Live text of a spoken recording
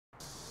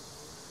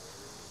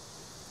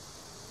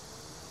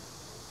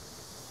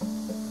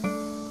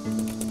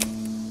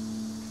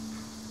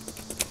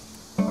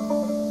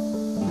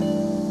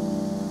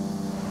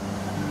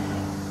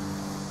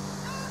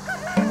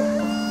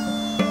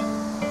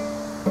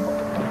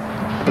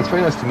It's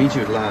very nice to meet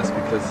you at last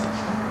because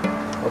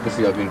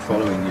obviously I've been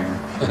following you.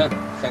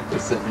 Thank you.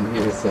 Sitting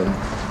here, so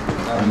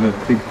I'm a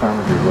big fan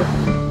of your work.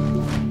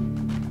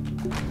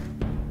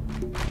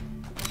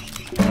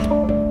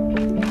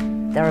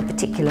 There are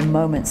particular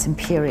moments and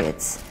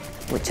periods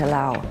which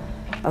allow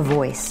a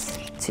voice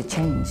to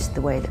change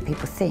the way that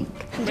people think.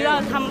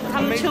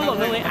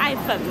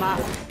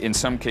 In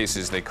some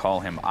cases, they call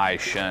him Ai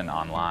Shen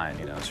online,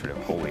 you know, sort of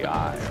holy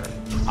eye or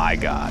I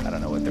God. I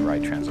don't know what the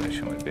right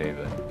translation would be,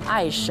 but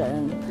Ai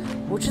Shen,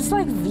 which is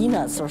like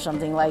Venus or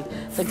something, like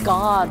the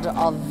god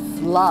of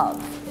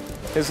love.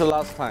 It's the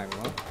last time,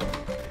 huh?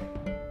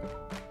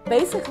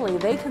 Basically,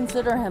 they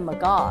consider him a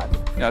god.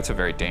 you know, that's a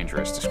very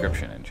dangerous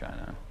description in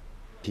China.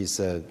 He's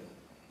a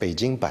北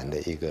京版的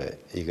一个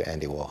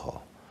Andy Warhol，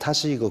 他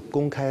是一个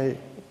公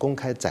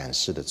开展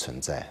示的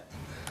存在。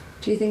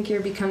 Do you think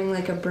you're becoming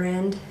like a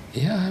brand?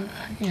 Yeah,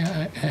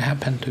 I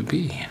happen to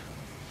be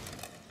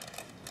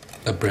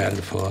a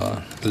brand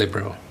for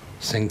liberal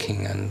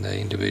thinking and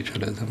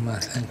individualism, I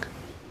think.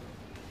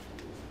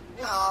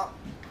 你好。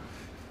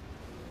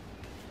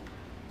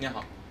你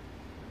好。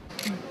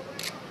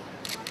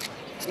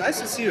It's nice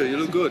to see you. You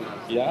look good.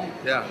 Yeah?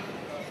 Yeah.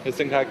 You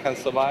think I can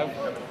survive?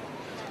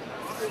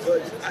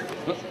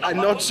 I'm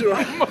not sure.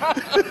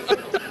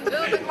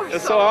 You're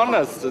so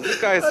honest.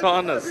 This guy is so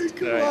honest.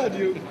 Come on,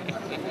 you.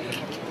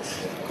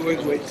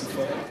 Going way too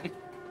far.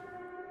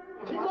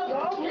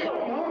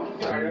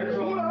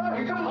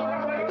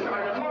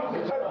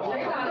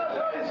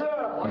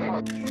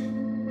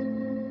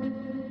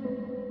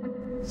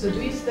 So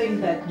do you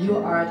think that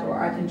your art or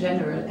art in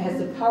general has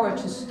the power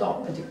to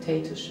stop a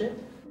dictatorship?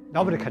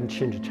 Nobody can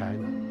change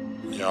China.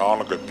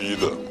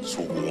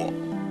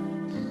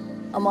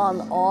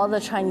 Among all the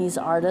Chinese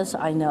artists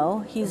I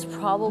know, he's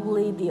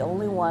probably the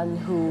only one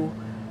who,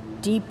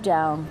 deep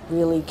down,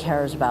 really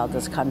cares about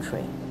this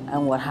country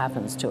and what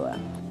happens to it.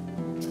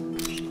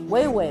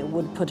 Weiwei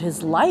would put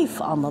his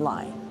life on the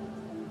line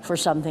for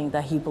something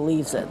that he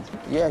believes in.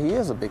 Yeah, he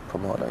is a big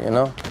promoter, you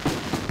know?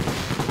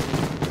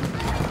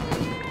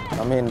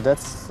 I mean,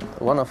 that's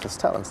one of his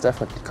talents,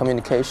 definitely.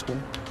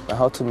 Communication,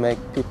 how to make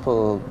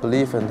people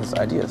believe in his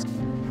ideas.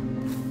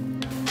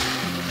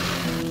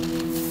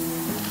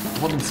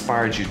 What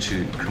inspired you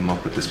to come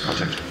up with this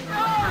project?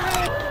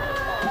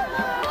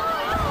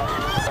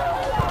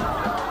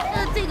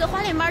 这个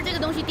花脸班这个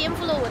东西颠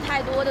覆了我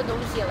太多的东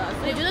西了，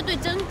所以我觉得对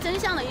真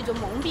相的一种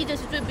蒙蔽，这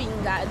是最不应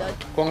该的。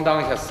咣当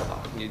一下死了，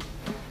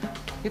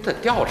你得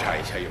调查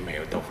一下有没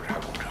有豆腐渣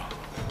工程。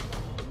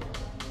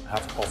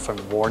Have often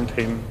warned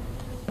him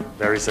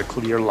there is a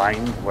clear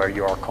line where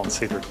you are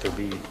considered to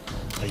be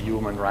a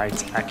human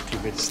rights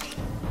activist.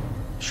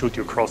 Should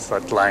you cross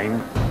that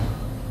line,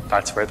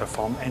 that's where the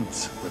fun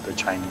ends with the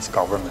Chinese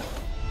government.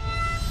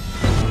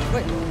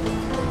 喂，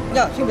你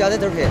好，请不要在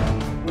这儿拍。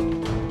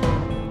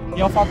你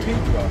要发推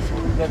主要是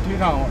在推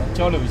上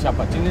交流一下，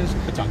把今天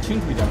讲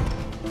清楚一点。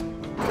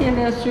天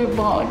天睡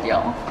不好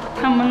觉，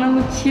他们能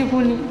够欺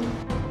负你。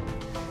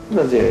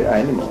They're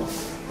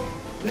animals.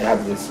 They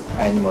have this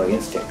animal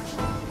instinct.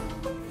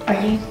 Are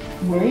you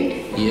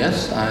worried?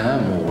 Yes, I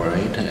am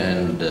worried,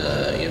 and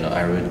you know,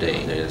 every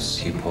day there's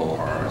people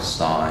or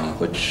sign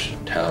which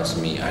tells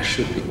me I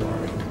should be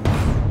worried.